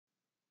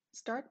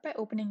Start by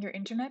opening your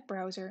internet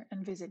browser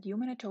and visit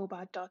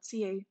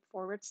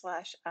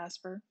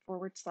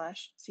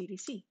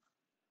umanitoba.ca/asper/CDC.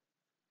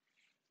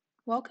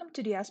 Welcome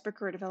to the Asper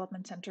Career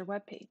Development Center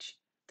webpage.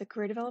 The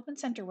Career Development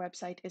Center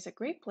website is a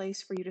great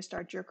place for you to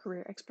start your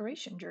career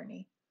exploration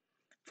journey.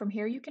 From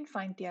here, you can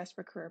find the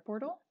Asper Career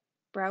Portal,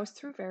 browse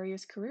through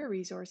various career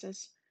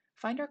resources,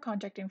 find our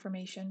contact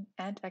information,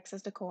 and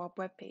access the co-op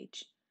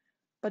webpage.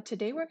 But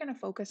today we're going to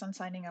focus on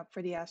signing up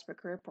for the Asper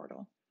Career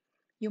Portal.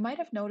 You might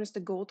have noticed the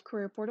gold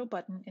Career Portal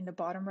button in the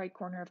bottom right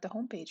corner of the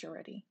homepage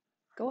already.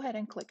 Go ahead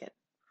and click it.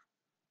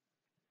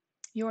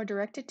 You are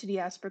directed to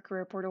the Asper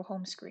Career Portal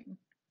home screen.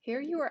 Here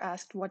you are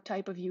asked what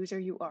type of user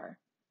you are.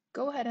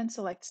 Go ahead and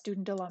select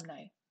Student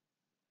Alumni.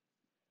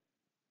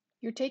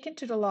 You're taken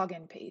to the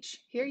login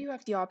page. Here you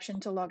have the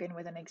option to log in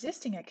with an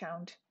existing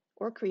account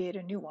or create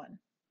a new one.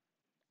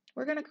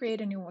 We're going to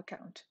create a new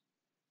account.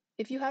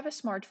 If you have a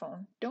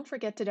smartphone, don't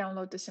forget to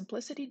download the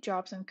Simplicity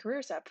Jobs and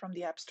Careers app from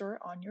the App Store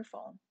on your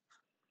phone.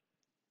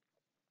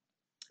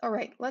 All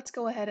right, let's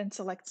go ahead and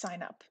select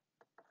Sign Up.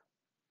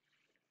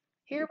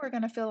 Here we're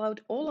going to fill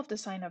out all of the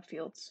sign-up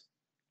fields.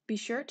 Be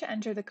sure to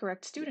enter the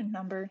correct student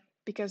number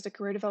because the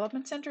Career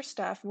Development Center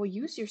staff will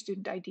use your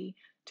student ID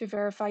to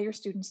verify your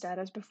student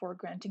status before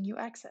granting you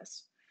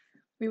access.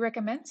 We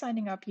recommend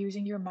signing up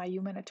using your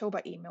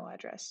MyUManitoba email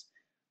address.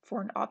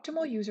 For an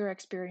optimal user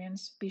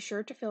experience, be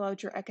sure to fill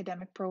out your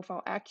academic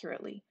profile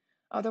accurately.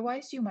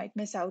 Otherwise, you might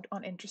miss out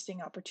on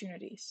interesting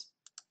opportunities.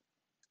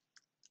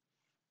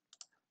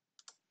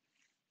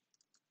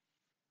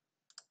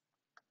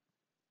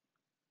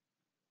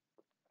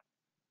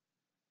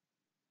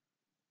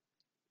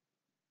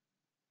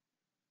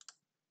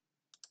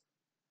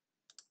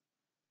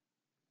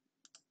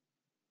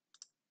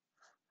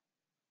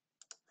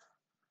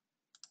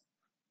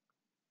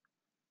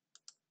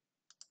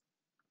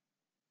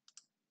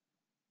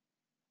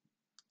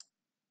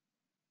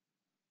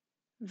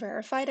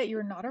 Verify that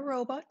you're not a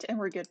robot and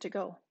we're good to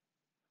go.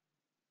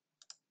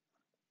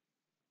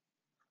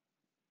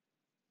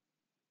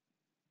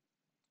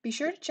 Be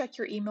sure to check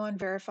your email and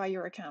verify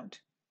your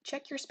account.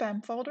 Check your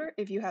spam folder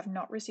if you have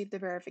not received the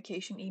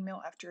verification email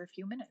after a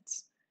few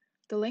minutes.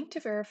 The link to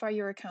verify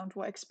your account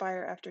will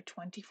expire after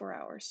 24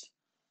 hours.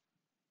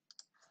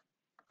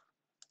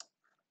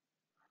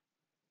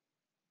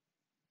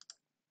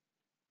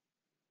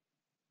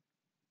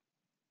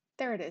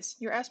 There it is.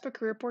 Your Asper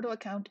Career Portal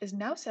account is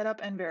now set up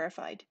and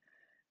verified.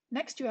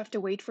 Next, you have to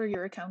wait for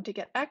your account to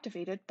get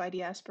activated by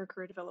the Asper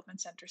Career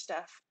Development Center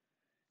staff.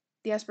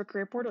 The Asper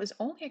Career Portal is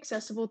only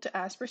accessible to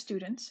Asper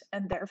students,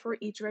 and therefore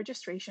each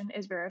registration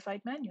is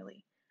verified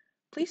manually.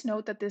 Please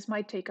note that this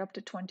might take up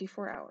to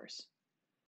 24 hours.